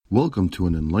Welcome to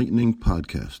an enlightening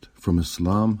podcast from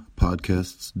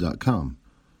IslamPodcasts.com.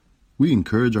 We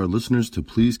encourage our listeners to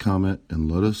please comment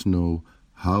and let us know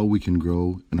how we can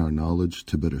grow in our knowledge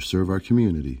to better serve our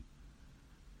community.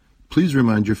 Please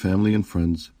remind your family and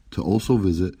friends to also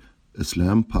visit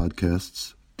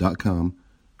IslamPodcasts.com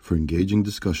for engaging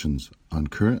discussions on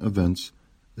current events,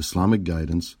 Islamic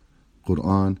guidance,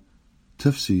 Quran,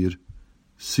 tafsir,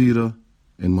 seerah,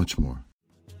 and much more.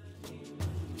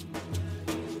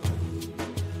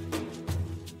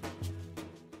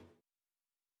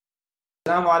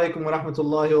 Assalamu alaikum wa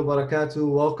rahmatullahi wa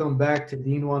barakatuh. Welcome back to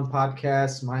Deen One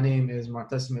Podcast. My name is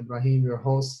Mu'tasim Ibrahim, your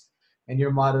host and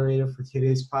your moderator for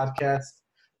today's podcast.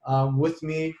 With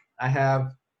me, I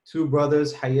have two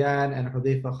brothers, Hayyan and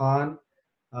Hudayfa Khan,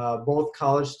 both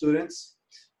college students.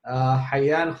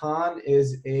 Hayyan Khan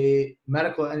is a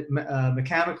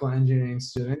mechanical engineering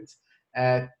student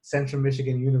at Central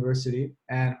Michigan University,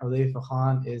 and Hudayfa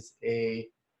Khan is a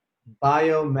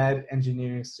biomed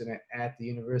engineering student at the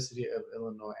University of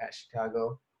Illinois at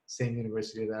Chicago, same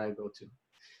university that I go to.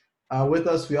 With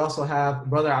us, we also have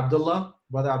Brother Abdullah.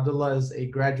 Brother Abdullah is a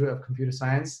graduate of computer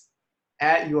science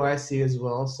at UIC as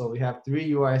well. So we have three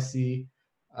UIC,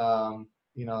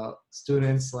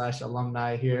 students /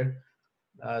 alumni here.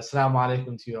 Assalamu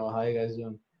alaikum to you all. How are you guys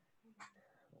doing?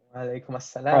 Wa alaikum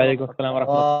assalam wa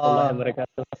rahmatullahi wa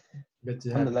barakatuh. Good to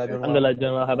have you.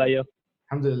 Alhamdulillah, how about you?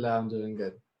 Alhamdulillah, I'm doing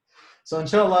good. So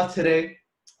inshallah today,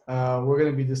 we're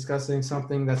going to be discussing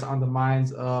something that's on the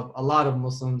minds of a lot of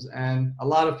Muslims and a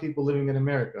lot of people living in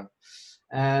America.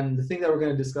 And the thing that we're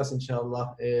going to discuss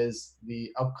inshallah is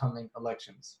the upcoming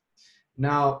elections.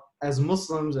 Now, as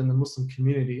Muslims in the Muslim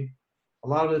community, a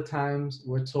lot of the times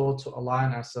we're told to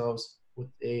align ourselves with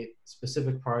a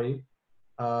specific party.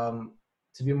 To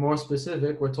be more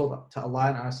specific, we're told to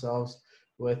align ourselves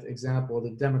with, example,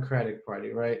 the Democratic Party,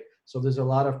 right? So there's a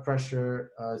lot of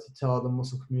pressure to tell the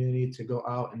Muslim community to go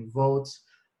out and vote.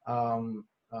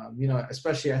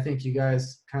 Especially I think you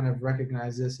guys kind of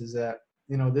recognize this, is that,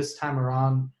 this time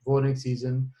around voting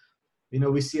season,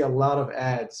 we see a lot of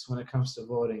ads when it comes to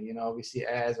voting. We see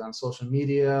ads on social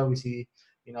media. We see,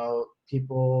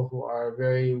 people who are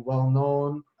very well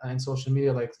known in social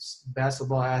media, like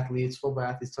basketball athletes, football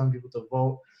athletes, telling people to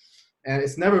vote. And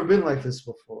it's never been like this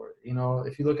before.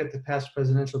 If you look at the past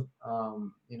presidential,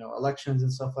 elections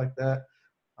and stuff like that,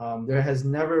 there has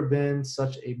never been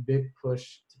such a big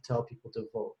push to tell people to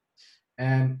vote.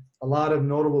 And a lot of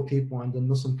notable people in the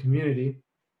Muslim community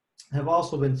have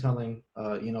also been telling,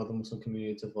 the Muslim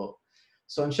community to vote.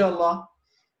 So inshallah,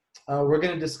 we're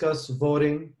going to discuss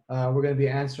voting. We're going to be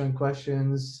answering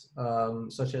questions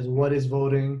such as what is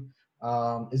voting?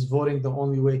 Is voting the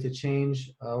only way to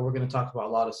change? We're going to talk about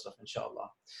a lot of stuff,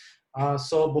 inshallah.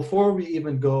 So before we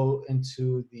even go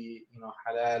into the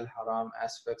halal, haram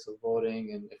aspects of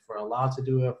voting and if we're allowed to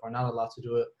do it, if we're not allowed to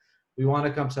do it, we want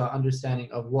to come to an understanding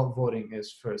of what voting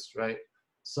is first, right?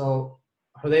 So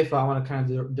Hudayfa, I want to kind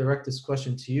of direct this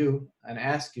question to you and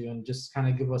ask you and just kind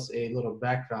of give us a little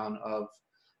background of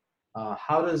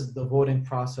how does the voting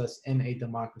process in a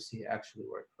democracy actually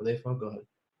work? Hudayfa, go ahead.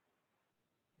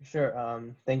 Sure.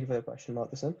 Thank you for the question,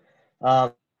 Mu'tasim.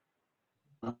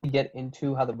 Get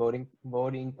into how the voting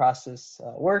process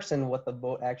works and what the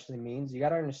vote actually means. You got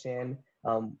to understand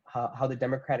how the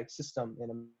democratic system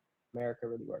in America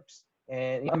really works.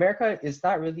 And America is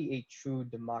not really a true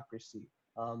democracy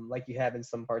like you have in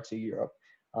some parts of Europe.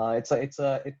 It's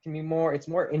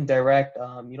more indirect.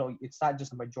 It's not just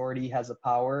the majority has a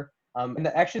power. And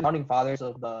actually, the founding fathers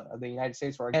of the United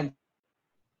States were against.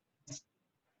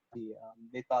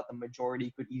 They thought the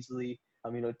majority could easily,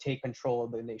 take control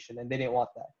of the nation, and they didn't want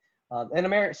that. And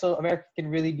America can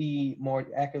really be more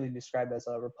accurately described as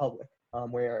a republic,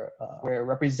 where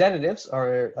representatives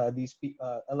are these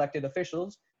elected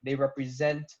officials. They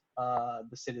represent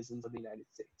the citizens of the United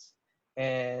States,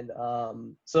 and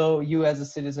so you as a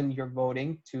citizen, you're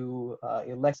voting to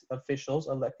elect officials,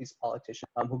 elect these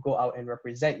politicians who go out and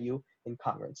represent you in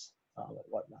Congress and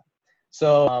whatnot.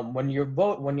 So when you're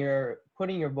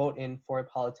putting your vote in for a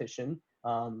politician,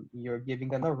 you're giving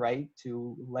them the right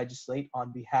to legislate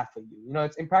on behalf of you.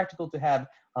 It's impractical to have,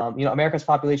 America's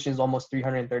population is almost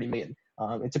 330 million.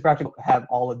 It's impractical to have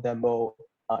all of them vote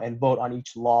and vote on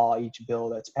each law, each bill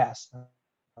that's passed.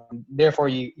 Therefore,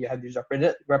 you have these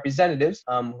representatives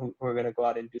who are going to go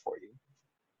out and do for you.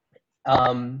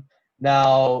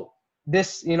 Now,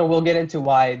 this, we'll get into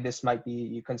why this might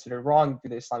be considered wrong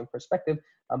through the Islamic perspective.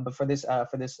 But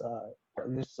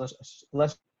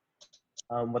let's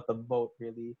what the vote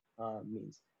really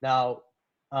means. Now,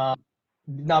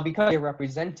 because you're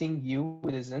representing you,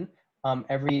 citizen,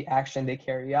 every action they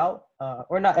carry out,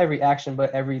 or not every action,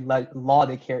 but every law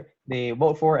they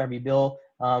vote for, every bill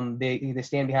they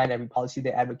stand behind, every policy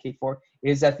they advocate for,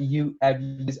 is that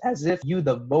as if you,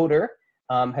 the voter,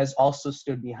 has also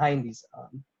stood behind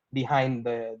behind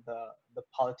the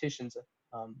politicians'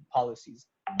 policies,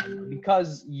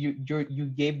 because you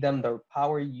gave them the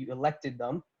power, you elected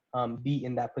them, be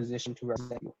in that position to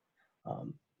represent you.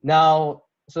 Now,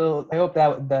 so I hope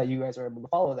that you guys are able to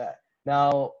follow that.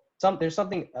 Now, there's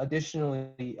something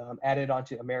additionally added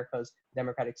onto America's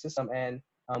democratic system, and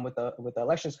with the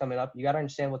elections coming up, you got to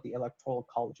understand what the electoral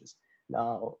college is.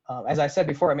 Now, as I said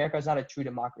before, America is not a true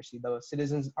democracy. The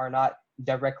citizens are not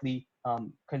directly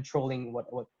controlling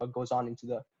what goes on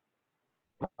into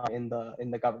in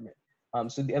the government.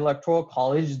 So the electoral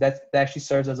college that actually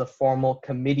serves as a formal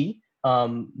committee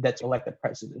that's elected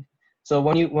president. So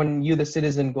when you the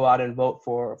citizen go out and vote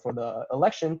for the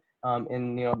election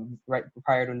right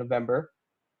prior to November,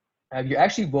 you're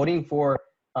actually voting for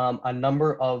a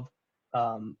number of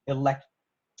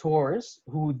electors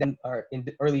who then are in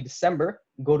early December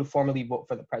go to formally vote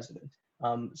for the president.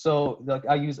 So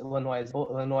I'll use Illinois as well.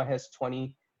 Illinois has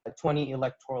 20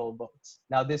 electoral votes.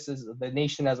 Now this is the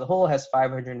nation as a whole has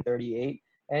 538,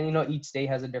 and each state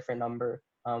has a different number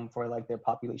for like their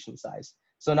population size.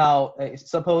 So now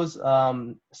suppose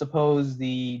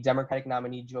the Democratic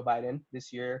nominee Joe Biden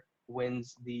this year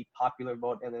wins the popular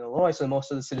vote in Illinois, so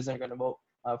most of the citizens are going to vote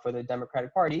for the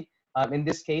Democratic Party. In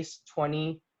this case,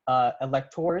 20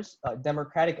 electors,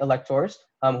 Democratic electors,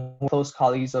 close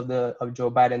colleagues of Joe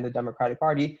Biden, the Democratic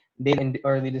Party, they in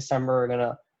early December are going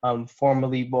to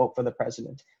formally vote for the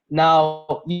president.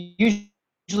 Now,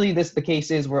 usually the case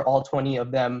is where all 20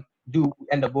 of them do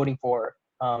end up voting for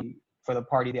the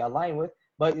party they align with,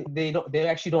 but they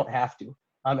actually don't have to.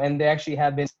 And there actually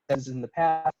have been instances in the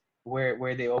past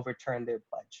where they overturned their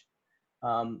pledge.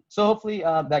 So hopefully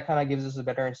that kind of gives us a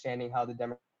better understanding how the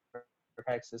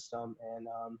democratic system and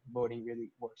voting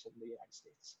really works in the United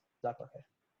States.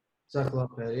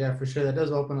 Jazakallah. Yeah, for sure. That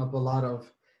does open up a lot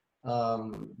of,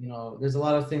 there's a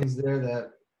lot of things there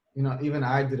that, even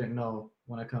I didn't know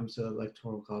when it comes to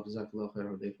electoral college.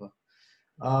 Jazakallah.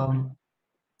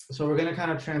 So we're going to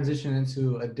kind of transition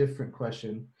into a different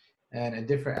question and a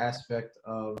different aspect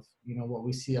of, what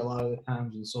we see a lot of the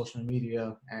times in social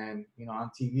media and,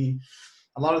 on TV.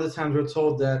 A lot of the times we're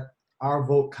told that our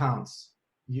vote counts.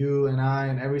 You and I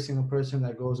and every single person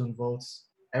that goes and votes,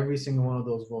 every single one of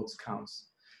those votes counts.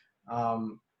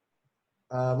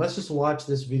 Let's just watch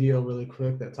this video really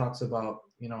quick that talks about,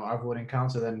 our voting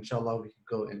counts, and then inshallah we can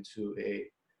go into a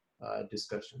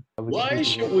discussion. Why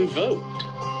should we vote?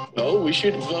 Well, we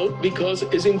should vote because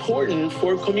it's important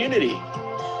for community.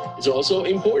 It's also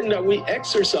important that we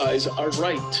exercise our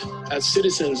right as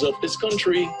citizens of this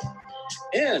country,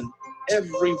 and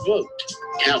every vote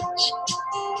counts.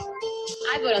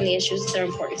 I vote on the issues that are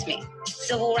important to me.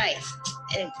 Civil rights,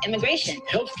 immigration,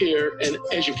 healthcare and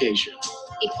education,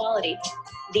 equality,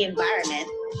 the environment,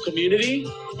 community,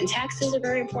 and taxes are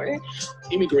very important,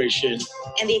 immigration,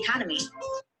 and the economy.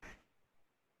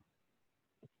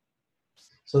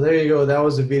 So there you go. That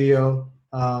was a video.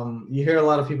 You hear a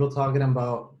lot of people talking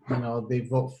about, they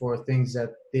vote for things that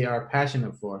they are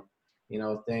passionate for.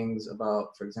 Things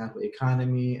about, for example,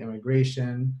 economy,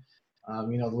 immigration,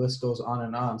 the list goes on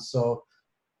and on. So,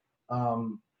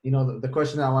 the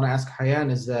question that I want to ask Hayyan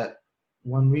is that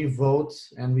when we vote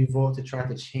and we vote to try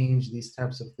to change these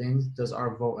types of things, does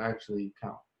our vote actually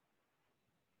count?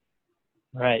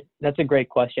 Right. That's a great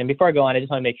question. Before I go on, I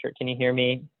just want to make sure, can you hear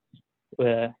me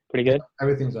pretty good?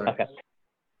 Everything's all right. Okay.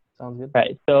 Sounds good.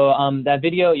 Right. So that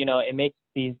video, it makes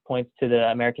these points to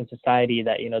the American society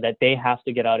that, that they have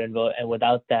to get out and vote, and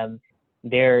without them,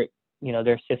 their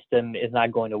system is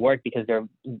not going to work because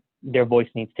their voice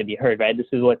needs to be heard, right? This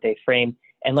is what they frame.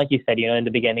 And like you said, in the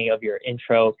beginning of your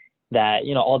intro, that,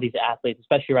 all these athletes,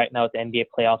 especially right now with the NBA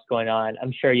playoffs going on,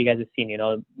 I'm sure you guys have seen,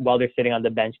 while they're sitting on the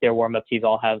bench, their warm-up tees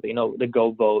all have, the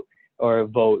go vote or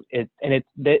vote.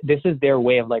 This is their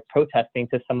way of like protesting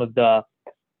to some of the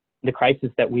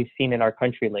crisis that we've seen in our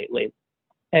country lately.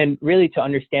 And really, to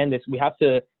understand this, we have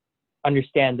to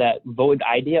understand that the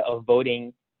idea of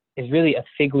voting is really a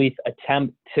fig leaf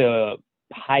attempt to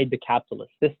hide the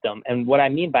capitalist system. And what I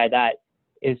mean by that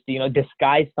is to,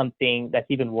 disguise something that's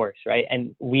even worse, right?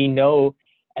 And we know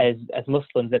as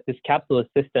Muslims that this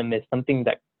capitalist system is something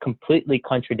that completely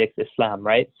contradicts Islam,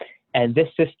 right? And this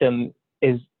system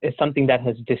is something that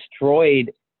has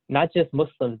destroyed not just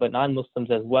Muslims, but non-Muslims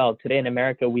as well. Today in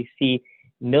America, we see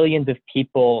millions of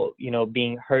people,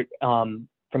 being hurt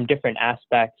from different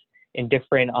aspects in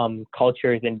different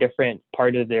cultures in different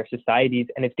parts of their societies.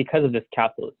 And it's because of this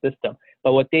capitalist system.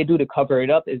 But what they do to cover it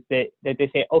up is that they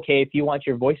say, okay, if you want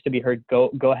your voice to be heard, go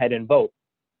ahead and vote.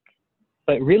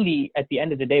 But really, at the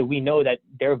end of the day, we know that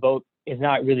their vote is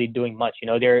not really doing much.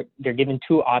 They're given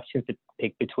two options to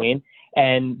pick between.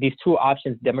 And these two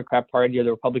options, Democrat Party or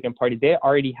the Republican Party, they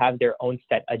already have their own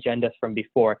set agendas from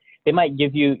before. They might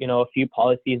give you, a few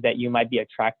policies that you might be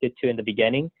attracted to in the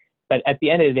beginning. But at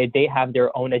the end of the day, they have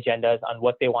their own agendas on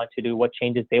what they want to do, what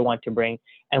changes they want to bring,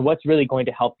 and what's really going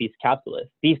to help these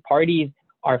capitalists. These parties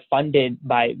are funded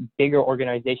by bigger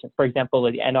organizations, for example,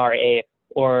 the NRA,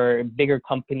 or bigger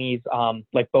companies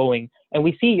like Boeing. And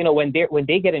we see, when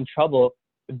they get in trouble,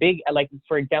 like,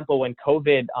 for example, when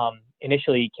COVID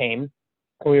initially came,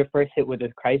 when we were first hit with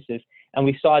this crisis, and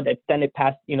we saw that Senate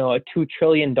passed, a $2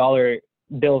 trillion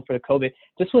bill for the COVID.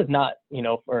 This was not,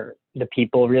 for the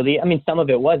people really. I mean, some of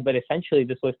it was, but essentially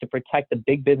this was to protect the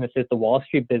big businesses, the Wall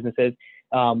Street businesses,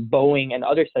 Boeing and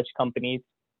other such companies.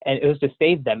 And it was to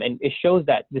save them. And it shows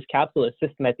that this capitalist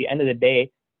system, at the end of the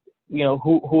day,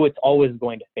 who it's always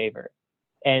going to favor.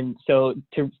 And so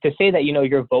to say that,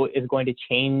 your vote is going to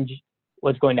change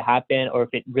what's going to happen, or if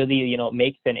it really,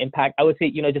 makes an impact, I would say,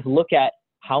 just look at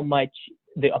how much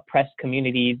the oppressed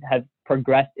communities have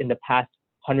progressed in the past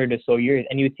 100 or so years,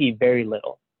 and you see very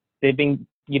little. They've been,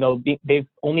 they've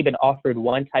only been offered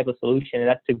one type of solution, and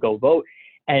that's to go vote.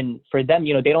 And for them,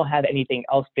 they don't have anything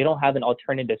else. They don't have an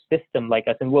alternative system like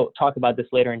us. And we'll talk about this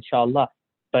later, inshallah.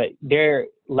 But they're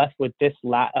left with this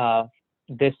last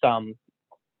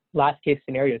case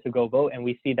scenario to go vote. And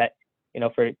we see that,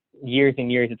 for years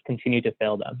and years, it's continued to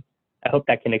fail them. I hope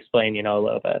that can explain, a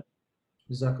little bit.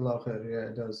 Jazakallah khair. Yeah,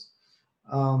 it does.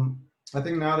 I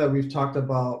think now that we've talked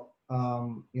about,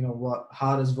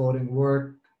 how does voting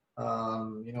work?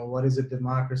 What is a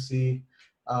democracy?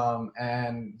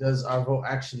 And does our vote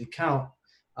actually count?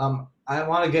 I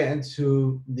want to get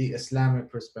into the Islamic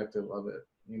perspective of it.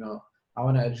 I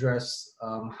want to address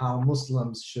how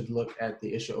Muslims should look at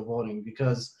the issue of voting,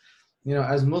 because,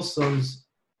 as Muslims,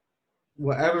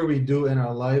 whatever we do in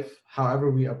our life,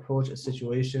 however we approach a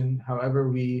situation, however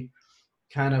we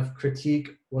kind of critique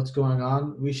what's going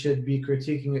on, we should be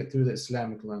critiquing it through the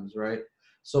Islamic lens, right?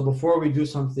 So before we do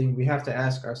something, we have to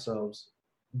ask ourselves,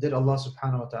 did Allah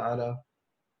subhanahu wa ta'ala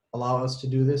allow us to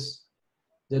do this?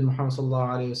 Did Muhammad sallallahu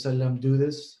alayhi wasallam do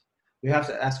this? We have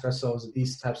to ask ourselves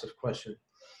these types of questions.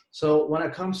 So when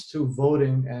it comes to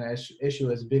voting, and an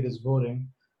issue as big as voting,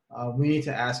 we need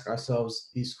to ask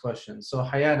ourselves these questions. So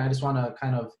Hayyan, I just want to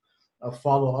kind of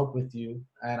follow up with you,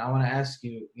 and I want to ask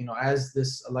you, as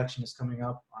this election is coming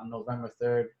up on November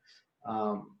 3rd,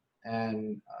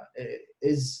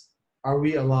 are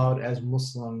we allowed as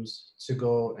Muslims to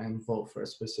go and vote for a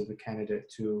specific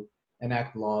candidate to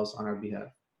enact laws on our behalf?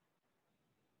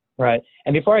 Right.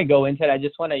 And before I go into it, I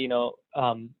just want to,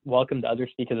 welcome the other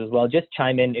speakers as well. Just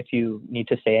chime in if you need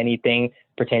to say anything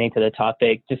pertaining to the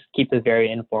topic. Just keep this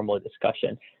very informal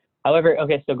discussion. However,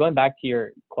 okay, so going back to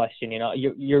your question,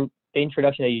 the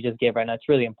introduction that you just gave right now, it's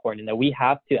really important that we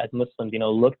have to, as Muslims,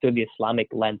 look through the Islamic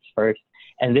lens first.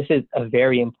 And this is a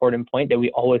very important point that we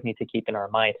always need to keep in our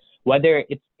mind. Whether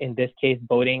it's, in this case,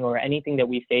 voting or anything that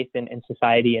we face in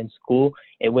society and school,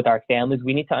 with our families,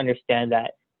 we need to understand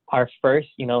that our first,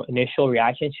 initial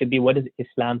reaction should be, what does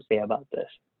Islam say about this?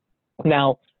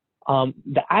 Now,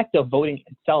 the act of voting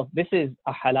itself, this is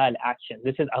a halal action.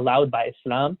 This is allowed by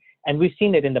Islam. And we've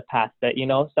seen it in the past that,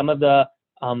 some of the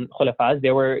khulafas,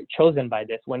 they were chosen by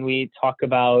this. When we talk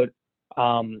about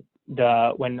when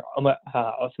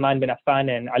Uthman bin Affan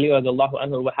and Ali radiallahu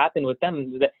anhu, what happened with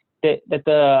them, that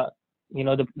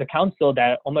the council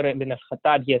that Umar ibn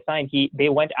al-Khattab, he assigned, they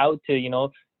went out to,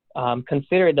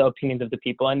 consider the opinions of the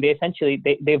people, and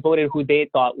they voted who they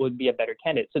thought would be a better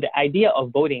candidate. So the idea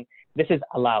of voting, this is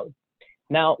allowed.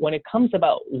 Now, when it comes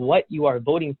about what you are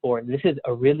voting for, this is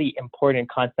a really important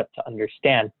concept to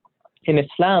understand. In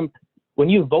Islam, when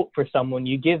you vote for someone,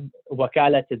 you give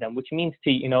wakala to them, which means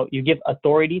you give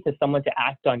authority to someone to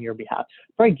act on your behalf.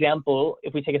 For example,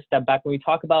 if we take a step back, when we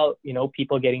talk about,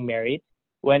 people getting married,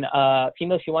 when a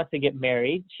female, she wants to get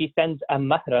married, she sends her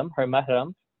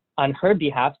mahram, on her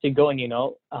behalf to go and,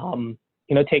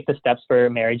 take the steps for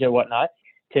marriage or whatnot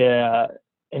to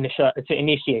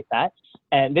initiate that.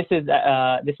 And this means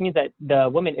that the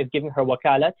woman is giving her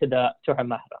wakala to her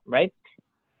mahram, right?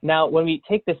 Now, when we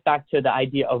take this back to the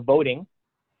idea of voting,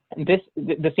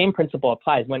 the same principle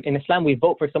applies. When in Islam we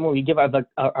vote for someone, we give our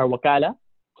wakala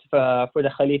for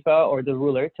the khalifa or the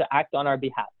ruler to act on our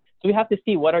behalf. So we have to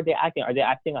see, what are they acting? Are they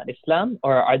acting on Islam,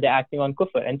 or are they acting on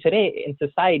kufr? And today in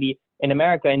society, in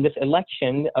America, in this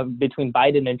election between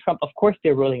Biden and Trump, of course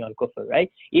they're ruling on kufr,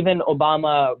 right? Even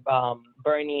Obama,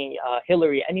 Bernie,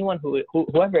 Hillary, anyone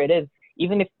whoever it is,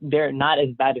 even if they're not as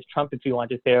bad as Trump, if you want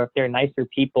to say, or if they're nicer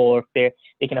people, or if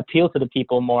they can appeal to the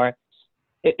people more,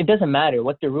 it doesn't matter.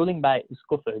 What they're ruling by is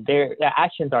kufr. Their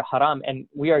actions are haram, and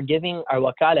we are giving our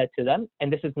wakala to them, and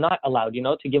this is not allowed,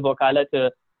 to give wakala to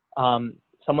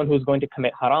someone who's going to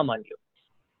commit haram on you.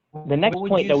 The next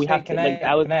point that we have to,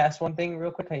 can I ask one thing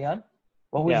real quick, Hayyan?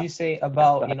 What would you say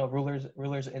about,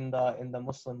 rulers in the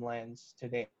Muslim lands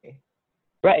today?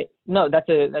 Right. No, that's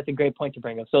a great point to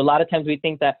bring up. So a lot of times we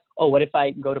think that, what if I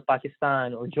go to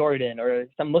Pakistan or Jordan or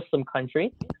some Muslim country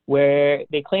where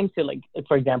they claim to, like,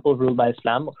 for example, rule by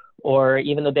Islam, or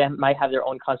even though they might have their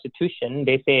own constitution,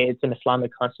 they say it's an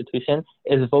Islamic constitution,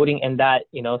 is voting in that,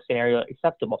 scenario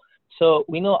acceptable? So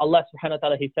we know Allah subhanahu wa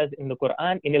ta'ala, He says in the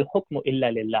Quran, "Inil hukmu illa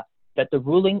lillah," that the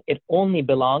ruling, it only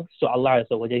belongs to Allah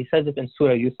Azza wa Jalla. He says it in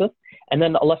Surah Yusuf. And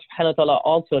then Allah subhanahu wa ta'ala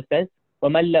also says,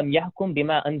 وَمَنْ لَمْ يَحْكُمْ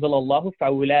بِمَا أَنزَلَ اللَّهُ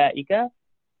فَأُولَٰئِكَ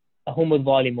هُمُ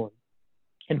الظَّالِمُونَ.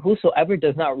 And whosoever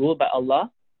does not rule by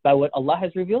Allah, by what Allah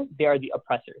has revealed, they are the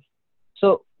oppressors.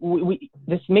 So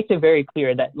this makes it very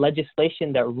clear that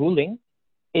legislation, that ruling,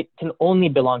 it can only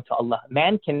belong to Allah.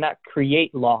 Man cannot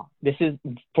create law. This is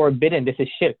forbidden. This is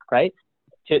shirk, right?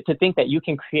 To think that you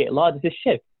can create law, this is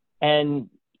shirk. And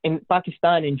in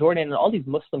Pakistan, in Jordan, and all these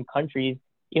Muslim countries,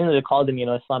 even though they call them,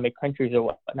 Islamic countries or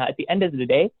whatnot, at the end of the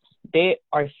day, they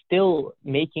are still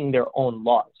making their own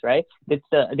laws, right?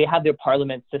 They have their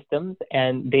parliament systems,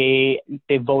 and they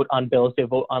vote on bills, they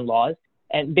vote on laws,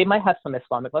 and they might have some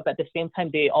Islamic law, but at the same time,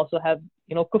 they also have,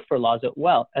 kufr laws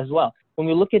as well. When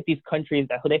we look at these countries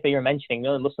that Hudayfa you're mentioning,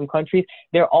 the Muslim countries,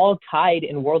 they're all tied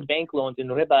in World Bank loans, in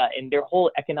riba, and their whole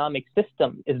economic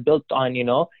system is built on,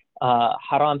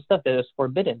 haram stuff that is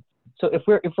forbidden. So if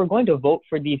we're going to vote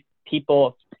for these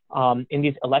people in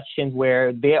these elections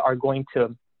where they are going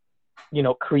to,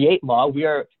 create law, we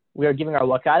are giving our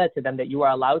wakala to them that you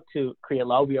are allowed to create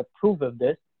law. We approve of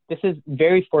this. This is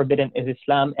very forbidden in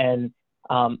Islam, and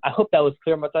I hope that was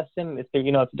clear, Mutassim. If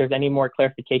there's any more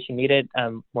clarification needed,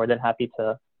 I'm more than happy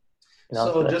to.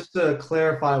 So just to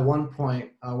clarify one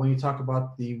point, when you talk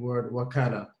about the word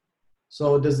wakala,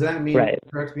 so does that mean, right,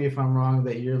 correct me if I'm wrong,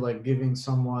 that you're like giving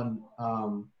someone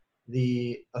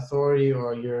the authority,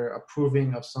 or you're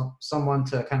approving of someone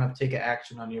to kind of take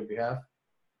action on your behalf?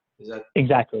 Is that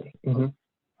exactly? Mm-hmm.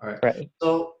 All right. Right.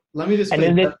 So let me just. And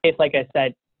in this case, like I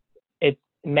said, it's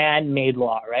man-made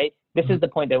law, right? This is the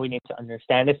point that we need to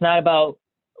understand. It's not about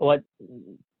what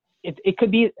it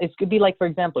could be. It could be like, for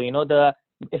example,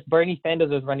 if Bernie Sanders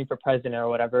was running for president or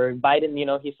whatever, Biden,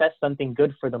 he says something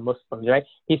good for the Muslims, right?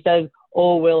 He says,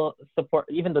 we'll support,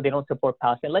 even though they don't support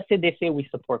Palestine. Let's say they say we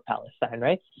support Palestine,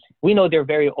 right? We know they're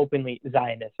very openly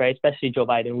Zionist, right? Especially Joe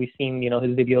Biden. We've seen, his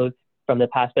videos from the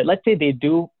past. But let's say they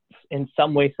do in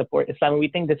some way support Islam, and we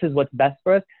think this is what's best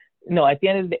for us. No, at the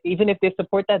end of the day, even if they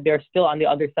support that, they're still on the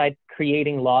other side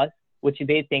creating laws which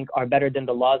they think are better than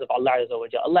the laws of Allah Azza wa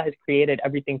Jalla. Allah has created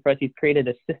everything for us. He's created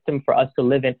a system for us to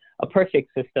live in, a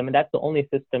perfect system, and that's the only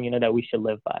system, that we should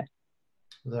live by.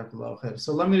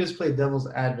 So let me just play devil's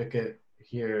advocate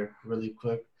here really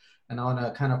quick, and I want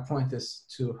to kind of point this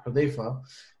to Hudayfa,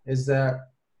 is that,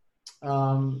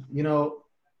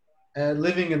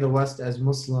 living in the West as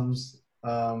Muslims,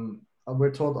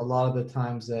 we're told a lot of the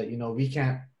times that, we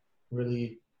can't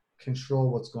really control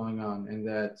what's going on, and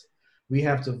that we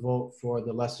have to vote for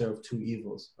the lesser of two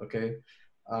evils, okay?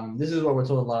 This is what we're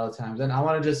told a lot of times. And I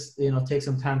want to just, take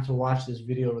some time to watch this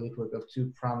video really quick of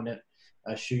two prominent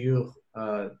shuyukh,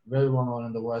 very well known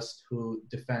in the West, who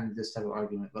defend this type of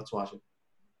argument. Let's watch it.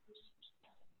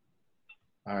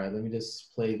 All right, let me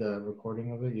just play the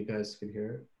recording of it. You guys can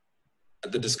hear it.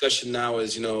 The discussion now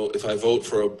is, if I vote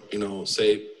for,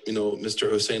 say, Mr.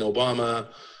 Hussein Obama,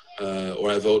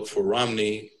 or I vote for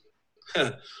Romney,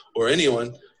 or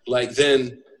anyone,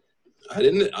 then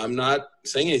I'm not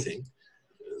saying anything.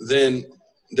 Then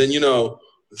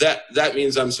that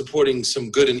means I'm supporting some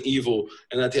good and evil,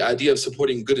 and that the idea of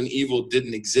supporting good and evil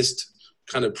didn't exist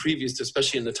kind of previous,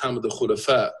 especially in the time of the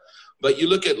Khulafa. But you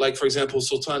look at, for example,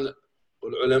 Sultan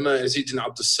al-Ulama Yazid ibn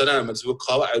Abd al-Salam,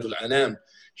 Qawa'id al-Anam.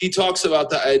 He talks about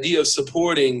the idea of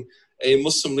supporting a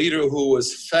Muslim leader who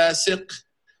was fasiq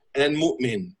and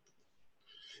mu'min.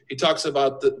 He talks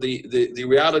about the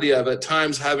reality of at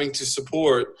times having to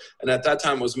support, and at that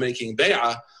time was making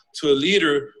bay'ah to a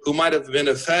leader who might have been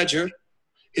a fajr.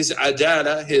 His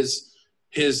adala,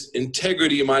 his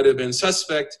integrity might have been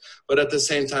suspect, but at the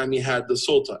same time he had the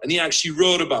sulta. And he actually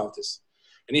wrote about this.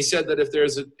 And he said that if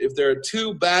there are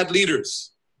two bad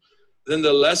leaders, then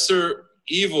the lesser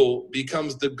evil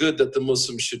becomes the good that the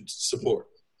Muslims should support.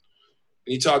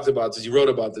 And he talked about this, he wrote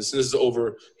about this, and this is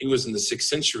he was in the 6th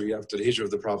century after the hijrah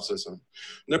of the Prophet.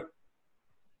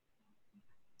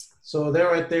 So there,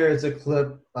 right there is a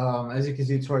clip. As you can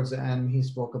see towards the end, he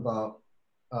spoke about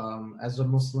as a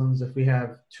Muslims, if we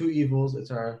have two evils,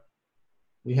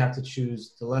 we have to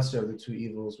choose the lesser of the two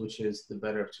evils, which is the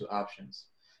better of two options.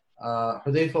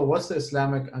 Hudayfa, what's the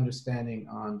Islamic understanding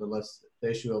on the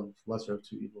issue of lesser of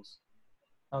two evils?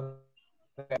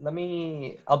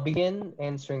 Okay, I'll begin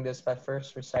answering this by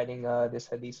first reciting this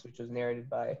hadith, which was narrated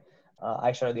by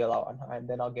Aisha radiallahu anha, and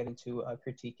then I'll get into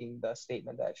critiquing the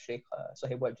statement that Sheikh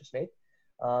Suhaib Webb just made.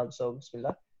 So,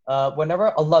 Bismillah.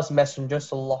 Whenever Allah's Messenger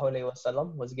sallallahu alaihi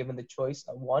wasallam was given the choice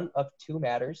of one of two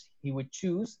matters, he would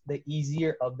choose the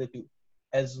easier of the two,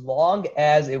 as long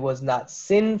as it was not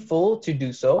sinful to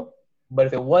do so. But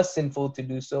if it was sinful to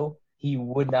do so, he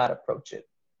would not approach it.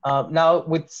 Now,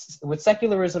 with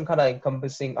secularism kind of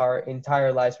encompassing our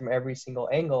entire lives from every single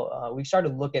angle, we start to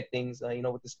look at things,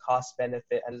 with this cost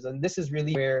benefit, and this is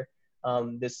really where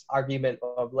this argument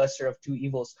of lesser of two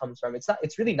evils comes from.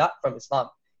 It's really not from Islam.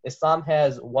 Islam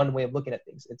has one way of looking at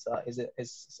things. Is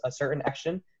a certain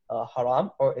action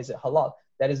haram or is it halal?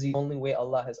 That is the only way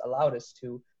Allah has allowed us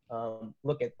to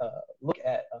look at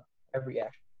every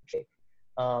action.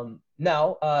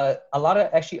 Now,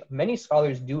 many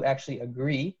scholars do actually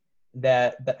agree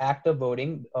that the act of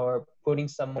voting or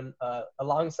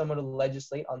allowing someone to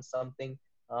legislate on something,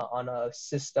 on a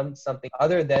system, something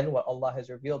other than what Allah has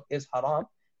revealed is haram,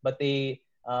 but they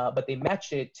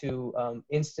match it to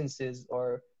instances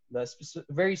or the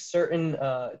very certain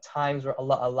times where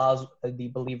Allah allows the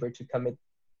believer to commit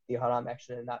the haram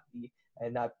action and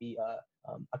not be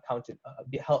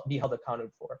held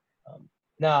accounted for.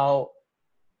 Now,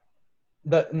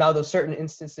 those certain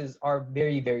instances are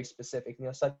very, very specific,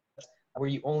 such where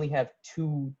you only have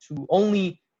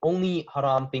only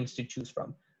haram things to choose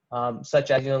from,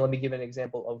 such as, let me give an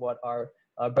example of what our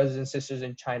brothers and sisters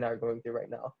in China are going through right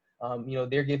now.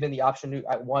 They're given the option to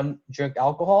one, drink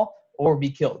alcohol or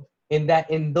be killed. In that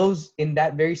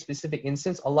very specific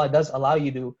instance, Allah does allow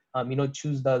you to,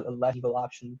 choose the less evil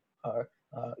option or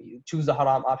choose the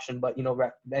haram option, but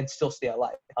and still stay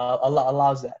alive. Allah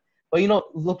allows that. But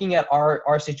looking at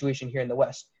our situation here in the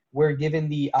West, we're given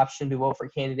the option to vote for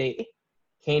candidate A,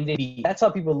 candidate B. That's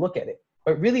how people look at it.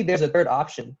 But really, there's a third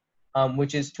option,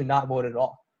 which is to not vote at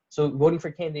all. So voting for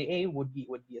candidate A would be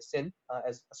a sin,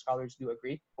 as scholars do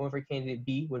agree. Voting for candidate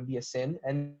B would be a sin,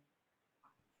 and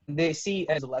they see it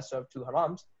as a lesser of two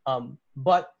harams.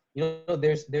 But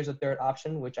there's a third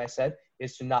option, which I said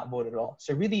is to not vote at all.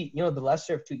 So really, the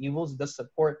lesser of two evils does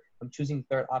support choosing the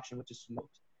third option, which is to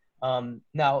vote.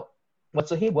 Now, what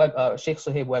Sheikh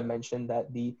Suhaib Webb mentioned,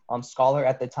 that the scholar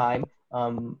at the time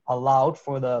allowed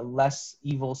for the less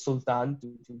evil sultan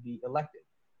to be elected.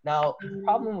 Now, the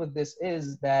problem with this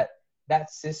is that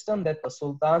system that the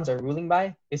sultans are ruling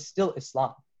by is still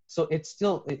Islam. So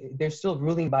they're still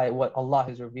ruling by what Allah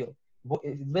has revealed.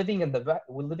 Living in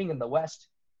the West,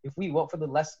 if we vote for the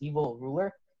less evil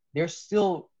ruler, they're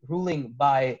still ruling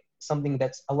by something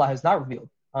that Allah has not revealed.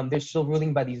 They're still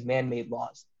ruling by these man-made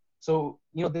laws. So,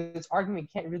 this argument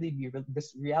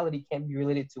this reality can't be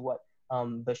related to what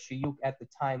the shuyukh at the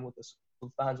time with the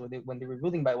sultans, when they were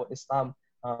ruling by what Islam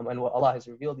and what Allah has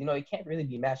revealed. It can't really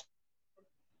be matched.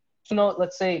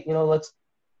 Let's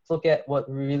look at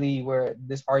where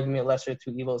this argument lesser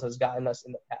two evils has gotten us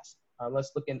in the past.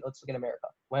 Let's look in America.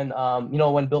 When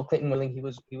when Bill Clinton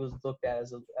was he was looked at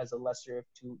as a lesser of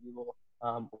two evil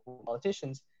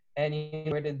politicians. And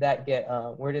where did that get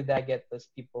the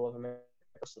people of America?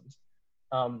 Muslims.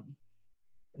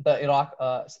 The Iraq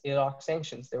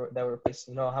sanctions that were placed.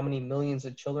 How many millions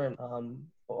of children,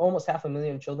 almost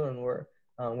 500,000 children were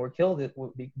killed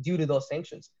due to those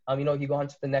sanctions. You go on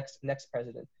to the next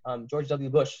president, George W.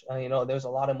 Bush. There's a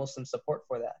lot of Muslim support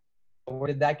for that. Where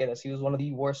did that get us? He was one of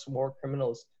the worst war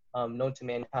criminals known to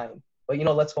mankind. But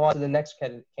let's go on to the next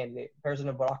candidate,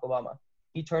 President Barack Obama.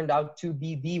 He turned out to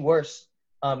be the worst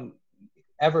ruler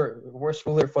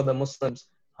for the Muslims.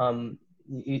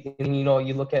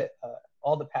 You look at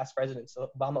all the past presidents. So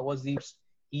Obama was the worst.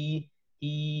 The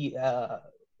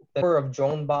number of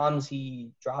drone bombs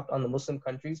he dropped on the Muslim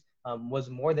countries was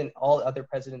more than all other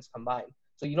presidents combined.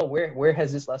 So where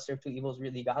has this lesser of two evils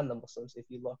really gotten the Muslims? If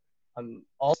you look,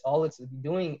 all it's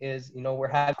doing is we're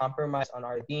having compromise on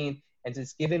our deen, and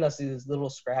it's giving us these little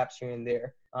scraps here and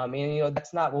there.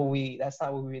 That's not what we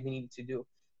really need to do.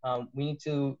 We need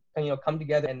to come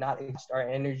together and not waste our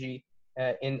energy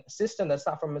in a system that's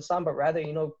not from Islam, but rather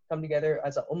come together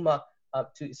as a ummah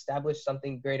to establish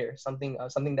something greater, something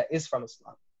that is from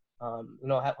Islam.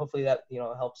 Hopefully that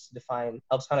helps kind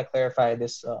of clarify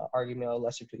this argument of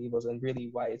lesser two evils and really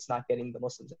why it's not getting the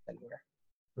Muslims anywhere.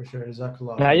 For sure,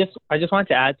 Jazakallah. I just want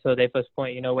to add to Hudayfa's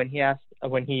point.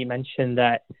 When he mentioned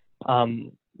that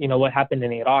what happened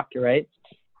in Iraq, right?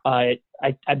 I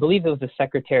believe it was the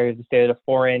Secretary of State of the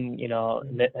Foreign,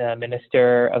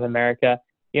 Minister of America.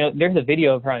 There's a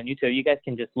video of her on YouTube. You guys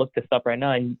can just look this up right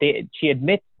now. And she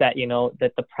admits that,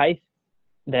 that the price,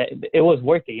 that it was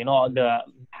worth it. The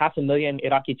 500,000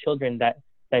 Iraqi children that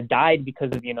died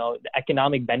because of, the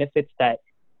economic benefits that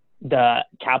the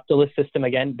capitalist system,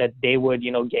 again, that they would,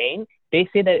 gain. They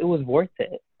say that it was worth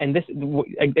it. And this,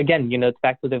 again, it's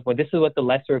back to this is what the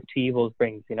lesser of two evils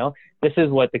brings, This is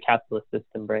what the capitalist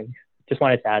system brings. Just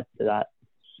wanted to add to that.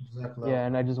 Yeah,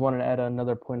 and I just wanted to add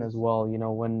another point as well.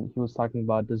 When he was talking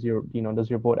about does your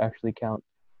vote actually count?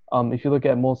 If you look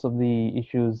at most of the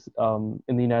issues in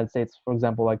the United States, for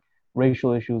example, like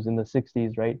racial issues in the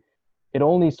 60s, right? It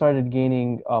only started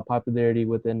gaining popularity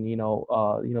within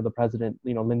the president,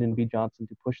 Lyndon B. Johnson,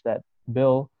 to push that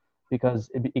bill, because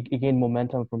it gained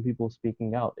momentum from people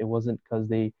speaking out. It wasn't because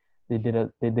they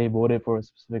voted for a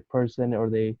specific person or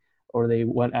they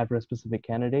went after a specific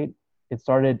candidate. It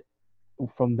started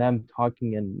from them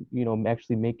talking and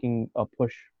actually making a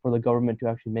push for the government to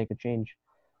actually make a change.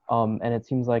 And it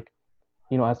seems like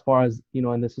as far as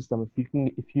in the system,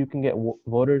 if you can get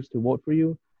voters to vote for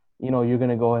you, you're going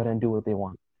to go ahead and do what they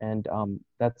want. And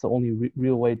that's the only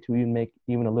real way to even make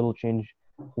even a little change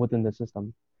within the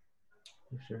system.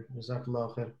 For sure.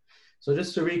 Jazakallah khair. So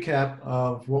just to recap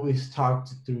of what we've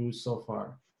talked through so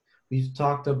far, we've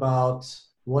talked about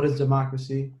what is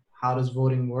democracy, how does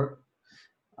voting work.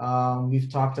 We've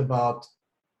talked about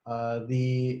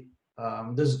does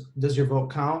your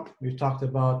vote count? We've talked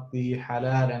about the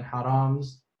halal and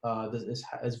harams.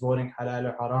 Is voting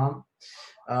halal or haram?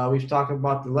 We've talked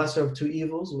about the lesser of two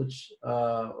evils, which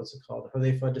what's it called?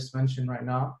 Hudayfa just mentioned right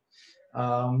now.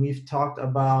 We've talked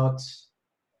about,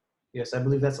 yes, I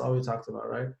believe that's all we talked about,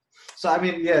 right? So I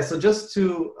mean, yeah. So just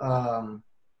to, I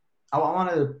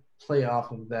want to play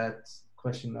off of that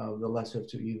question of the lesser of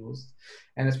two evils,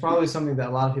 and it's probably something that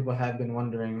a lot of people have been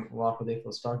wondering while Hudayfa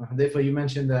was talking. Hudayfa, you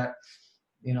mentioned that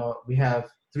we have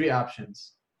three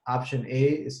options. Option A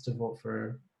is to vote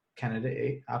for candidate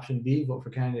A. Option B, vote for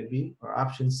candidate B, or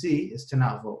option C is to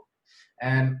not vote.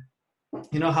 And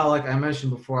how, like I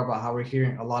mentioned before, about how we're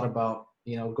hearing a lot about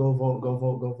go vote, go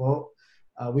vote, go vote.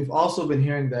 We've also been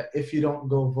hearing that if you don't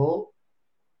go vote,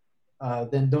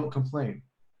 then don't complain.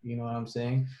 You know what I'm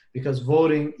saying? Because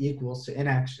voting equals to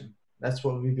inaction. That's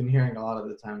what we've been hearing a lot of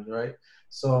the times, right?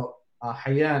 So,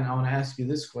 Hayyan, I want to ask you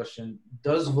this question.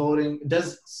 Does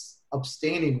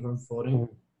abstaining from voting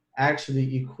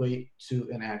actually equate to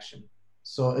inaction?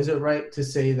 So is it right to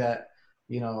say that,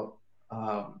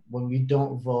 when we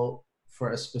don't vote for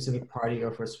a specific party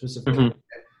or for a specific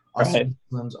also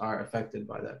Muslims are affected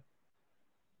by that?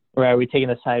 Right, we're taking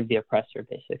the side of the oppressor,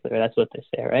 basically. That's what they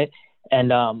say, right?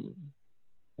 And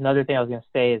another thing I was going to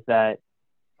say is that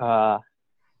a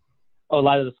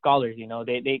lot of the scholars,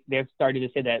 they've started to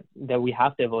say that we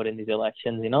have to vote in these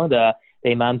elections. The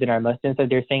imams in our masjids, that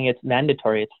they're saying it's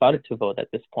mandatory, it's fard to vote at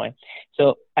this point.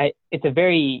 So it's a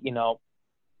very,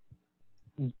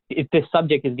 if this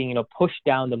subject is being, pushed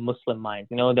down the Muslim minds,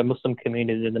 the Muslim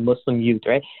community and the Muslim youth,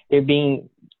 right? They're being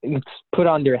put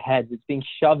on their heads. It's being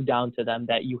shoved down to them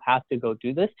that you have to go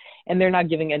do this. And they're not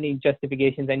giving any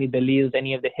justifications, any dalils,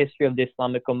 any of the history of the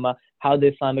Islamic Ummah, how the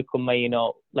Islamic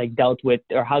Ummah, dealt with,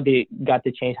 or how they got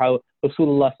to change, how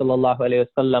Rasulullah sallallahu alayhi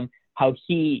wasallam, how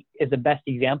he is the best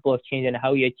example of change and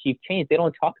how he achieved change. They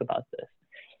don't talk about this.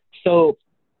 So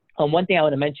one thing I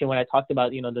want to mention when I talked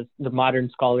about, the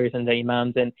modern scholars and the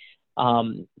imams and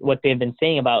what they've been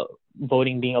saying about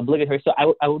voting being obligatory. So I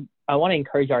want to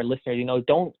encourage our listeners,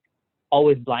 don't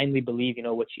always blindly believe,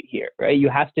 what you hear, right? You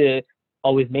have to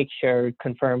always make sure,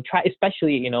 confirm, try,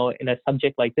 especially, in a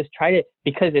subject like this, try to,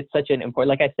 because it's such an important,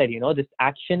 like I said, this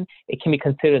action, it can be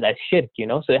considered as shirk,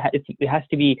 so it has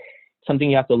to be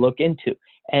something you have to look into.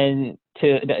 And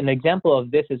an example of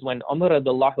this is when Umar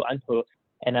radiallahu anhu,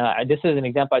 and this is an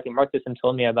example I think Marcus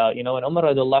told me about, when Umar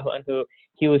radiallahu anhu,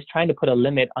 he was trying to put a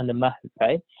limit on the mahd,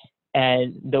 right?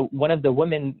 And one of the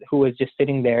women who was just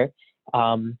sitting there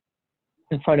in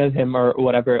front of him or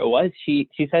whatever it was, she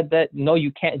said that, no,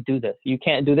 you can't do this. You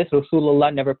can't do this.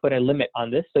 Rasulullah never put a limit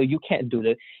on this, so you can't do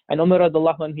this. And Umar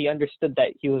radiallahu anhu, he understood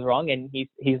that he was wrong, and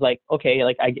he's like, okay,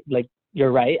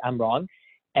 you're right, I'm wrong.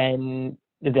 And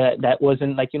that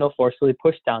wasn't forcefully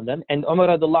pushed down them. And Umar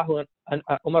radiallahu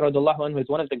anhu is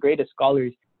one of the greatest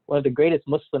scholars, one of the greatest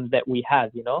Muslims that we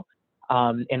have,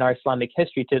 in our Islamic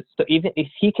history. So even if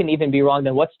he can even be wrong,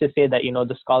 then what's to say that,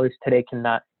 the scholars today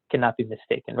cannot cannot be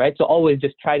mistaken, right? So always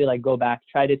just try to like go back,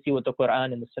 try to see what the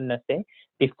Quran and the Sunnah say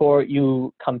before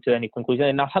you come to any conclusion.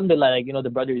 And alhamdulillah, like, you know, the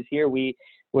brothers here,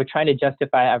 we're trying to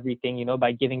justify everything, you know,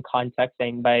 by giving context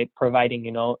and by providing,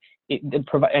 you know,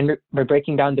 and by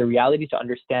breaking down the reality to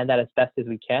understand that as best as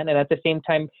we can. And at the same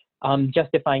time,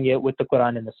 justifying it with the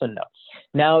Quran and the Sunnah.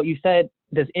 Now, you said,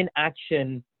 does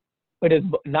inaction, or does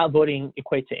not voting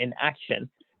equate to inaction?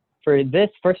 For this,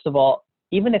 first of all,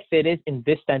 even if it is in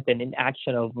this sense an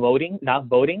inaction of voting, not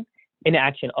voting,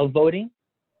 inaction of voting,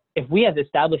 if we have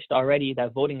established already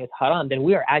that voting is haram, then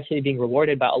we are actually being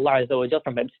rewarded by Allah Azza wa Jal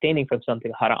from abstaining from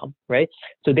something haram, right?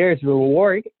 So there is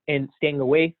reward in staying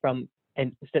away from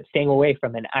an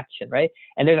action, right?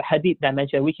 And there's a hadith that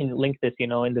mentioned, we can link this, you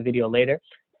know, in the video later,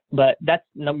 but that's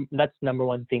number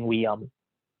one thing we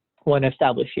want to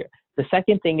establish here. The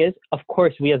second thing is, of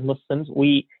course, we as Muslims,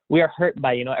 we are hurt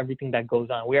by, you know, everything that goes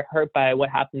on. We are hurt by what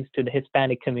happens to the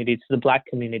Hispanic community, to the Black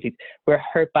communities. We're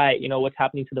hurt by, you know, what's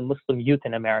happening to the Muslim youth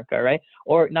in America, right?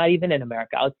 Or not even in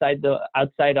America, outside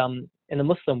in the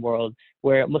Muslim world,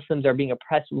 where Muslims are being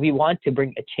oppressed. We want to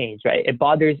bring a change, right? It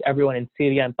bothers everyone in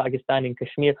Syria and Pakistan and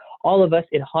Kashmir. All of us,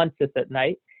 it haunts us at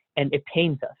night, and it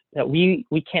pains us that we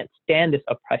can't stand this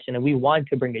oppression, and we want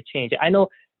to bring a change. I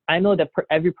know that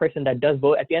every person that does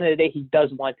vote, at the end of the day, he does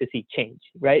want to see change,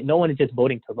 right? No one is just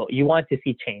voting to vote. You want to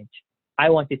see change. I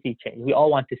want to see change. We all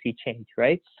want to see change,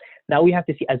 right? Now we have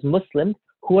to see, as Muslims,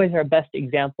 who is our best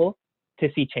example to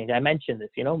see change? I mentioned this,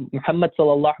 you know, Muhammad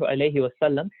sallallahu alayhi wa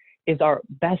sallam is our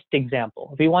best example.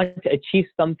 If we want to achieve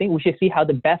something, we should see how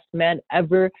the best man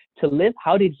ever to live,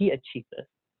 how did he achieve this,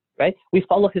 right? We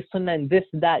follow his sunnah in this,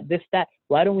 that.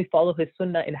 Why don't we follow his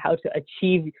sunnah in how to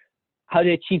achieve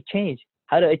change?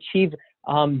 How to achieve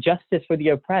justice for the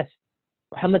oppressed?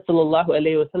 Muhammad sallallahu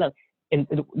alayhi wa sallam,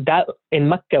 in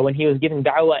Mecca, when he was giving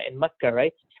da'wah in Mecca,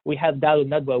 right? We have Darul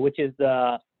Nadwa, which is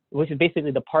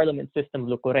basically the parliament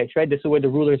system of Quraysh, right? This is where the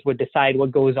rulers would decide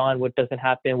what goes on, what doesn't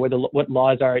happen, what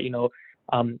laws are, you know,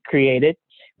 created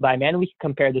by man. We can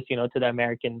compare this, you know, to the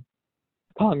American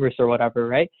Congress or whatever,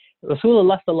 right?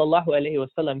 Rasulullah sallallahu alayhi wa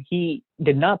sallam, he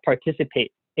did not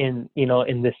participate in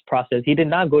this process. He did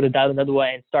not go to Darul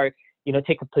Nadwa and start, you know,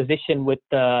 take a position with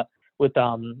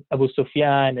Abu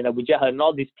Sufyan and Abu Jahl and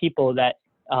all these people that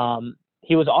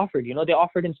he was offered. You know, they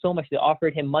offered him so much. They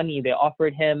offered him money. They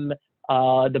offered him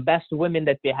the best women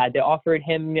that they had. They offered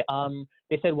him,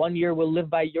 they said 1 year we'll live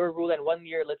by your rule and 1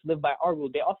 year let's live by our rule.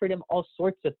 They offered him all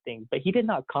sorts of things, but he did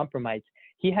not compromise.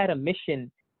 He had a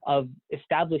mission of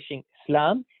establishing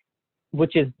Islam,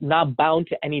 which is not bound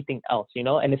to anything else, you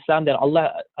know, and Islam that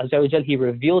Allah Azza wa Jal, he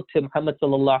revealed to Muhammad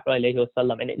sallallahu alayhi wa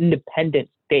sallam, an independent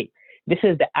state. This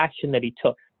is the action that he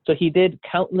took. So he did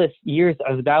countless years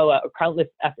of da'wah,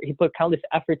 he put countless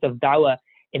efforts of da'wah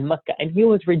in Mecca, and he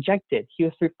was rejected.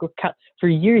 For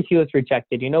years he was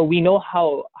rejected. You know, we know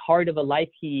how hard of a life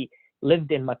he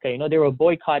lived in Mecca. You know, they were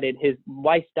boycotted. His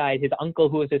wife died. His uncle,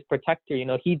 who was his protector, you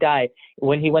know, he died.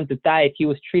 When he went to die, he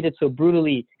was treated so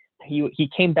brutally. He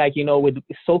came back, you know, with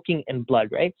soaking in blood,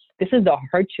 right? This is the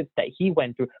hardships that he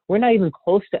went through. We're not even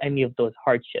close to any of those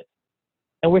hardships,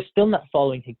 and we're still not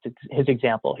following his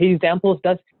example. His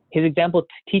example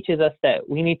teaches us that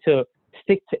we need to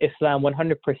stick to Islam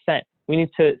 100%. We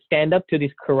need to stand up to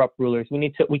these corrupt rulers.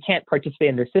 We can't participate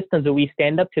in their systems, but we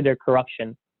stand up to their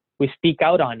corruption. We speak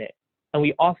out on it, and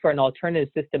we offer an alternative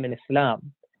system in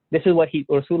Islam. This is what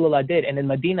Rasulullah did. And in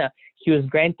Medina, he was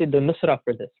granted the nusrah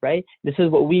for this, right? This is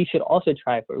what we should also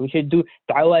try for. We should do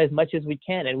da'wah as much as we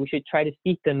can, and we should try to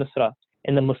seek the nusrah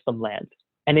in the Muslim lands.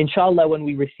 And inshallah, when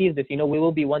we receive this, you know, we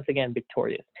will be once again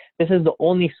victorious. This is the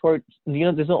only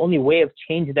there's the only way of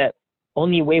change,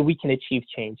 only way we can achieve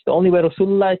change. The only way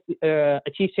Rasulullah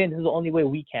achieved change, this is the only way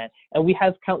we can. And we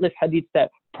have countless hadiths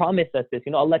that promise us this.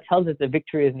 You know, Allah tells us that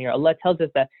victory is near. Allah tells us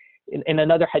that in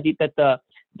another hadith that the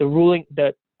ruling,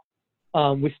 that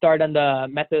we start on the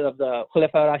method of the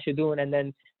Khulafa Rashidun, and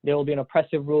then there will be an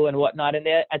oppressive rule and whatnot. And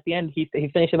at the end, he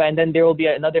finished it by, and then there will be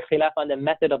another khilaf on the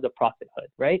method of the prophethood,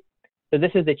 right? So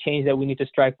this is the change that we need to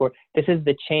strive for. This is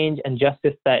the change and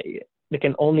justice that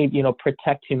can only, you know,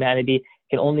 protect humanity,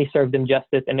 can only serve them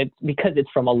justice. And it's because it's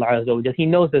from Allah Azza wa Jal. He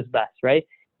knows us best, right?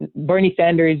 Bernie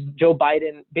Sanders, Joe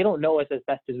Biden, they don't know us as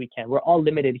best as we can. We're all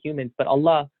limited humans, but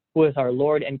Allah, who is our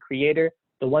Lord and Creator,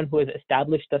 the one who has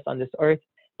established us on this earth,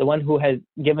 the one who has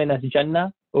given us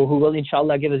Jannah, or who will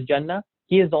inshallah give us Jannah,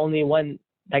 he is the only one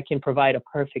that can provide a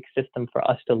perfect system for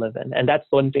us to live in. And that's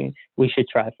one thing we should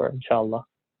try for, inshallah.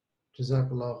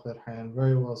 Jazakallah khair, Hayyan.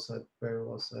 Very well said. Very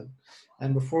well said.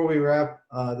 And before we wrap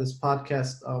this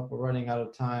podcast up, we're running out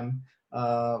of time.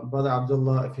 Brother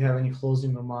Abdullah, if you have any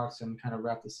closing remarks and kind of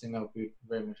wrap this thing up, we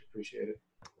very much appreciate it.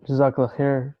 Jazakallah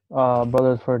khair,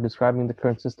 brothers, for describing the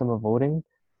current system of voting.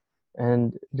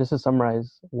 And just to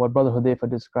summarize what Brother Hudayfa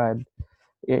described,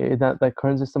 that the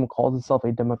current system calls itself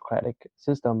a democratic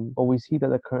system, but we see that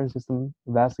the current system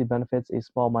vastly benefits a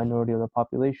small minority of the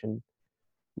population.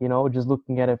 Just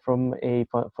looking at it from a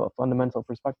fundamental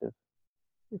perspective.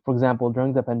 For example,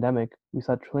 during the pandemic, we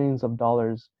saw trillions of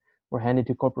dollars were handed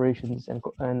to corporations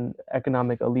and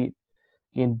economic elite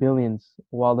gained billions,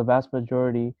 while the vast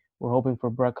majority were hoping for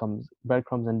breadcrumbs,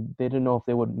 and they didn't know if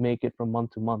they would make it from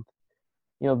month to month.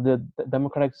 The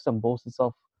democratic system boasts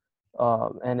itself,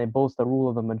 and it boasts the rule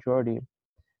of the majority.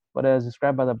 But as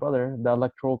described by the brother, the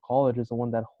electoral college is the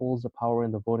one that holds the power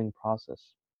in the voting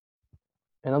process.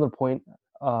 Another point,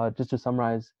 just to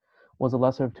summarize, was the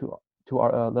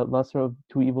the lesser of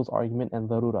two evils argument and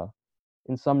darura.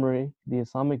 In summary, the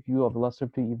Islamic view of the lesser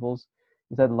of two evils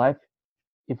is that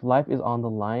if life is on the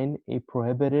line, a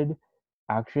prohibited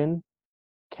action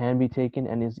can be taken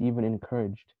and is even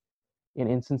encouraged. In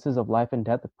instances of life and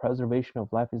death, the preservation of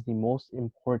life is the most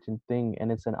important thing,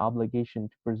 and it's an obligation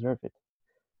to preserve it.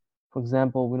 For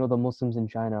example, we know the Muslims in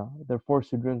China, they're forced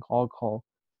to drink alcohol.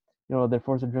 They're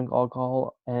forced to drink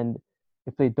alcohol, and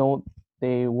if they don't,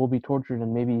 they will be tortured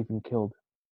and maybe even killed.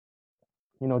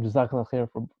 Jazakallah khair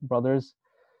for brothers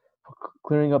for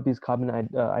clearing up these common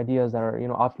ideas that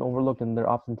are, often overlooked and they're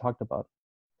often talked about.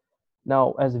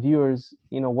 Now, as viewers,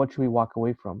 what should we walk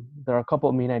away from? There are a couple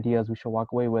of main ideas we should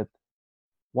walk away with.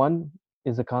 One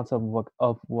is the concept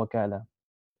of wakala.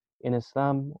 In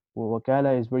Islam,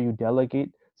 wakala is where you delegate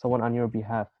someone on your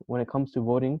behalf. When it comes to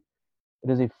voting,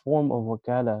 it is a form of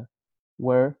wakala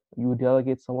where you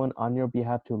delegate someone on your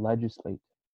behalf to legislate.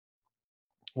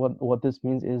 What this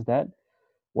means is that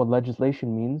what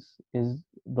legislation means is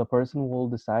the person will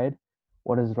decide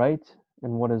what is right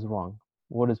and what is wrong,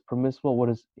 what is permissible, what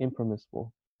is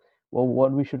impermissible,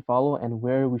 what we should follow, and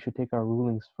where we should take our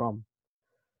rulings from.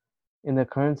 In the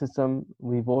current system,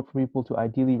 we vote for people to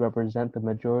ideally represent the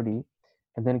majority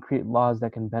and then create laws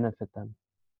that can benefit them.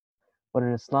 But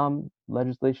in Islam,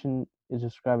 legislation is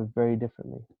described very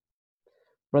differently.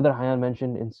 Brother Hayan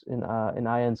mentioned in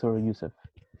Ayah in Surah Yusuf.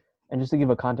 And just to give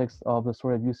a context of the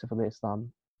story of Yusuf alayhi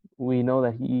Islam, we know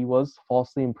that he was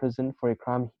falsely imprisoned for a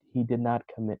crime he did not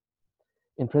commit.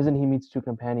 In prison, he meets two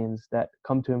companions that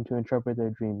come to him to interpret their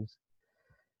dreams.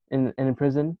 And in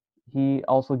prison, he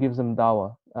also gives them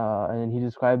dawah, and he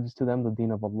describes to them the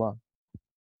deen of Allah.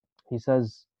 He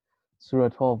says, Surah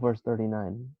 12, verse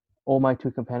 39, O my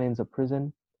two companions of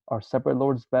prison, are separate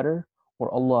lords better,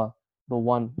 or Allah, the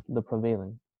one, the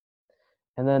prevailing?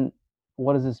 And then,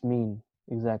 what does this mean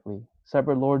exactly?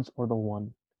 Separate lords or the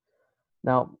one?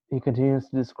 Now, he continues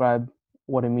to describe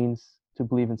what it means to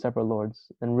believe in separate lords,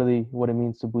 and really what it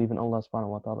means to believe in Allah subhanahu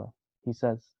wa ta'ala. He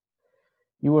says,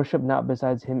 you worship not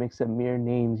besides him except mere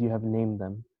names you have named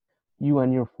them, you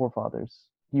and your fathers,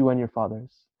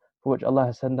 for which Allah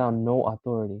has sent down no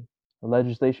authority. The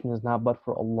legislation is not but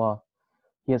for Allah.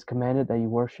 He has commanded that you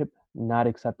worship not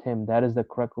except him. That is the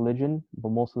correct religion, but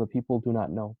most of the people do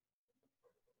not know.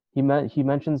 He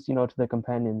mentions, to the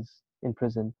companions in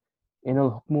prison,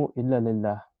 Inal hukmu illa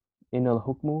lillah. Inal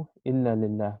hukmu illa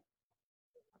lillah.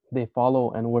 They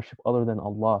follow and worship other than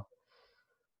Allah.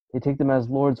 They take them as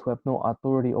lords who have no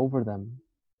authority over them.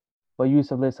 But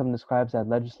Yusuf describes that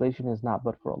legislation is not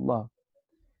but for Allah.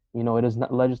 It is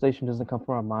not, legislation doesn't come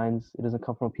from our minds. It doesn't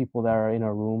come from people that are in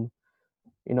our room.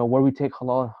 Where we take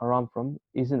halal and haram from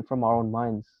isn't from our own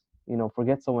minds.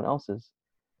 Forget someone else's.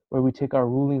 Where we take our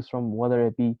rulings from, whether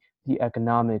it be the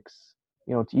economics,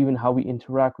 to even how we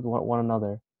interact with one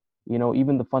another,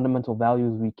 even the fundamental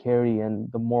values we carry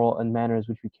and the moral and manners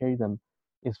which we carry them,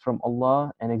 is from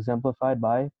Allah and exemplified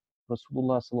by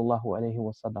Rasulullah sallallahu alaihi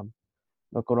wasallam,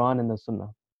 the Quran and the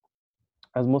Sunnah.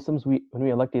 As Muslims, when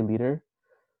we elect a leader,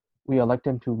 we elect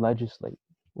him to legislate.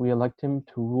 We elect him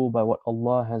to rule by what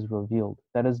Allah has revealed.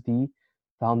 That is the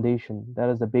foundation. That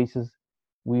is the basis.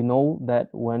 We know that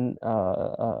when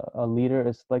a leader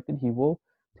is selected, he will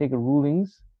take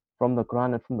rulings from the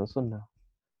Quran and from the Sunnah.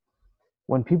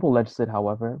 When people legislate,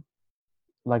 however,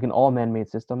 like in all man-made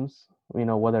systems,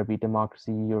 whether it be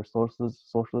democracy or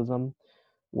socialism,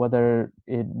 whether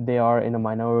they are in a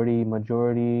minority,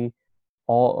 majority,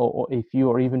 all or a few,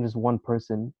 or even just one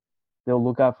person, they'll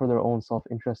look out for their own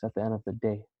self-interest at the end of the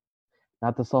day,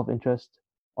 not the self-interest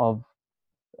of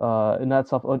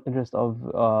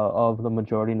of the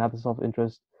majority, not the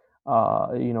self-interest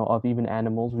of even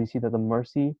animals. We see that the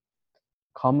mercy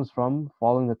comes from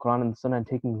following the Quran and the Sunnah and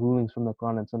taking rulings from the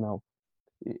Quran and Sunnah.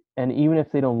 And even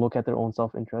if they don't look at their own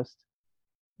self-interest,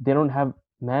 they don't have,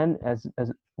 man, as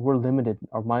we're limited,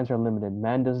 our minds are limited.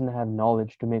 Man doesn't have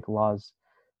knowledge to make laws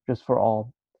just for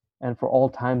all, and for all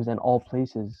times and all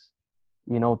places.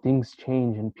 Things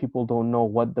change and people don't know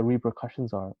what the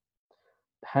repercussions are.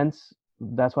 Hence,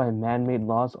 that's why man-made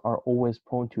laws are always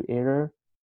prone to error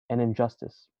and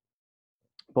injustice.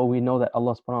 But we know that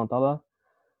Allah subhanahu wa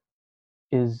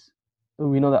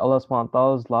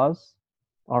ta'ala's laws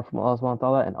are from Allah subhanahu wa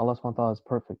ta'ala, and Allah subhanahu wa ta'ala is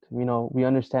perfect. We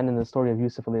understand in the story of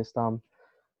Yusuf alayhi salam,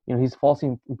 he's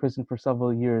falsely imprisoned for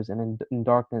several years and in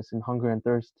darkness and hunger and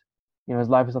thirst. His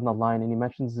life is on the line, and he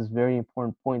mentions this very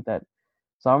important point that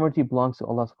sovereignty belongs to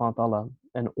Allah subhanahu wa ta'ala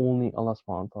and only Allah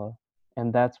subhanahu wa ta'ala.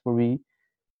 And that's where we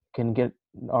can get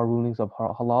our rulings of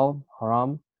halal,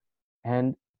 haram,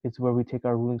 and it's where we take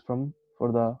our rulings from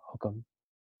for the hukam.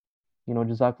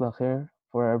 Jazakallah khair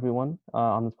for everyone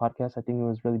on this podcast. I think it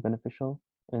was really beneficial.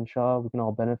 And inshallah, we can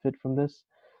all benefit from this.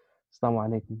 Assalamu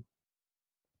alaikum.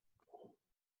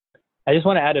 I just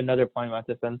want to add another point about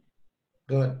this then.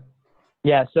 Go ahead.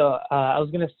 Yeah, so I was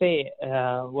going to say,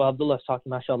 Abdullah's talking,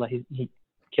 mashallah, he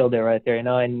killed it right there,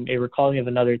 and it recalled me of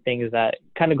another thing is that,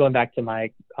 kind of going back to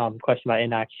my question about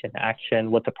inaction, action,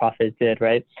 what the Prophet did,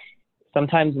 right?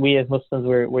 Sometimes we as Muslims,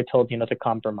 we're told, to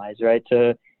compromise, right?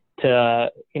 To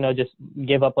just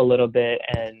give up a little bit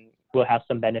and we'll have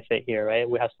some benefit here, right?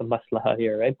 We have some maslaha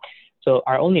here, right? So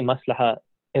our only maslaha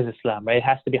is Islam, right? It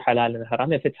has to be halal and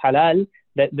haram. If it's halal,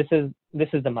 that this is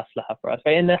the maslaha for us,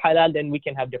 right? And the halal, then we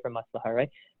can have different maslaha, right?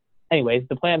 Anyways,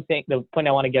 the point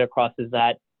I want to get across is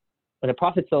that when the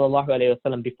Prophet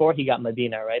ﷺ, before he got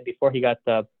Medina, right? Before he got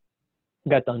the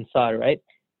Ansar, right?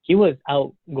 He was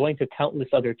out going to countless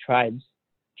other tribes,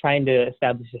 trying to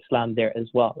establish Islam there as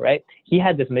well, right? He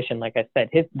had this mission, like I said,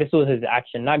 this was his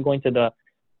action, not going to the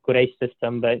Quraysh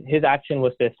system, but his action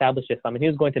was to establish Islam, and he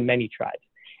was going to many tribes.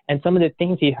 And some of the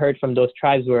things he heard from those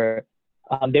tribes were,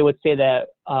 they would say that,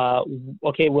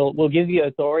 okay, we'll give you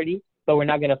authority, but we're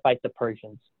not going to fight the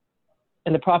Persians.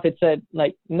 And the Prophet said,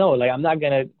 no, I'm not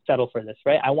going to settle for this,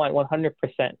 right? I want 100%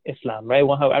 Islam, right?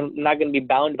 I'm not going to be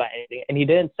bound by anything. And he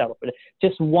didn't settle for this.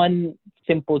 Just one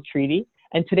simple treaty.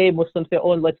 And today Muslims say, oh,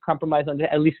 let's compromise on this.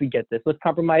 At least we get this. Let's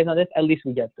compromise on this. At least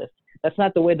we get this. That's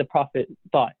not the way the Prophet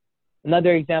thought.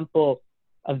 Another example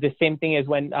of the same thing is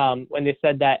when they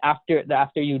said that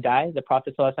after you die, the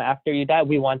Prophet said, after you die,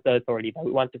 we want the authority back.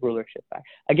 We want the rulership back.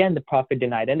 Again, the Prophet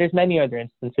denied. And there's many other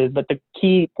instances. But the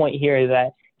key point here is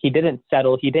that he didn't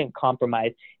settle. He didn't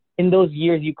compromise. In those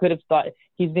years, you could have thought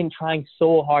he's been trying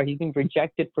so hard. He's been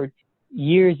rejected for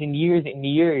years and years and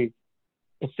years.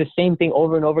 It's the same thing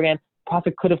over and over again.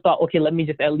 Prophet could have thought, okay, let me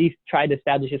just at least try to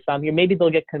establish Islam here. Maybe they'll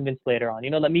get convinced later on.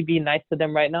 Let me be nice to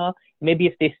them right now. Maybe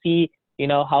if they see,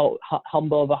 how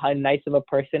humble how nice of a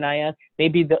person I am,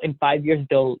 maybe in 5 years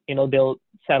they'll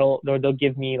settle, or they'll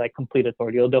give me complete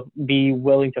authority. Or they'll be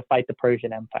willing to fight the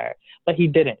Persian Empire. But he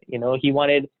didn't. He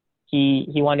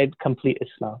wanted complete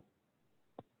Islam.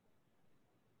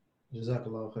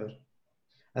 Jazakallah khair.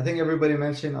 I think everybody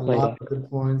mentioned a lot of good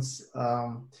points.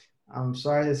 I'm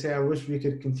sorry to say I wish we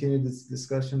could continue this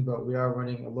discussion, but we are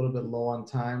running a little bit low on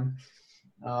time.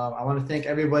 I want to thank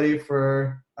everybody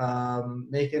for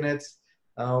making it.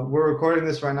 We're recording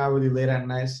this right now really late at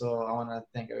night, so I want to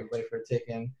thank everybody for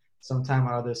taking some time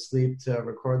out of their sleep to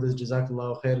record this.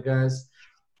 Jazakallah khair, guys.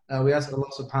 We ask Allah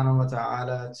subhanahu wa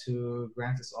ta'ala to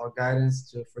grant us all guidance,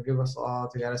 to forgive us all,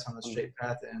 to guide us on the straight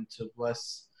path, and to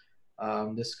bless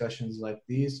discussions like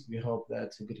these. We hope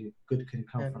that good can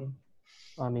come from.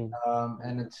 Ameen.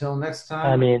 And until next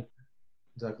time. Ameen.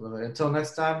 Until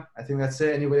next time, I think that's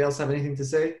it. Anybody else have anything to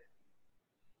say?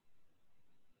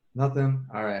 Nothing?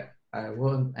 All right. I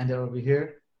will end it over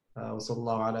here. وصلى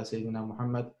الله على سيدنا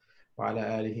محمد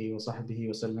وعلى آله وصحبه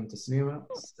وسلم تسليما.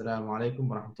 السلام عليكم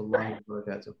ورحمة الله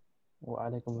وبركاته.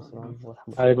 وعليكم السلام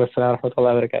ورحمة الله. عليكم السلام ورحمة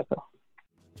الله وبركاته.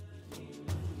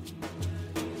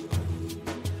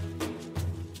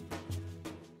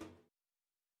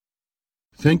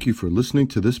 Thank you for listening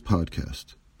to this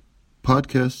podcast.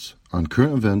 Podcasts on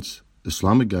current events,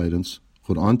 Islamic guidance,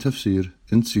 Quran tafsir,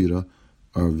 and seerah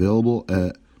are available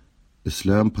at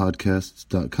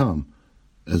islampodcasts.com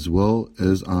as well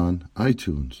as on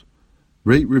iTunes.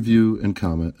 Rate, review, and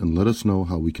comment, and let us know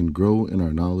how we can grow in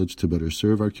our knowledge to better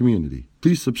serve our community.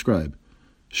 Please subscribe,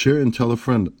 share, and tell a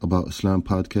friend about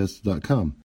islampodcasts.com.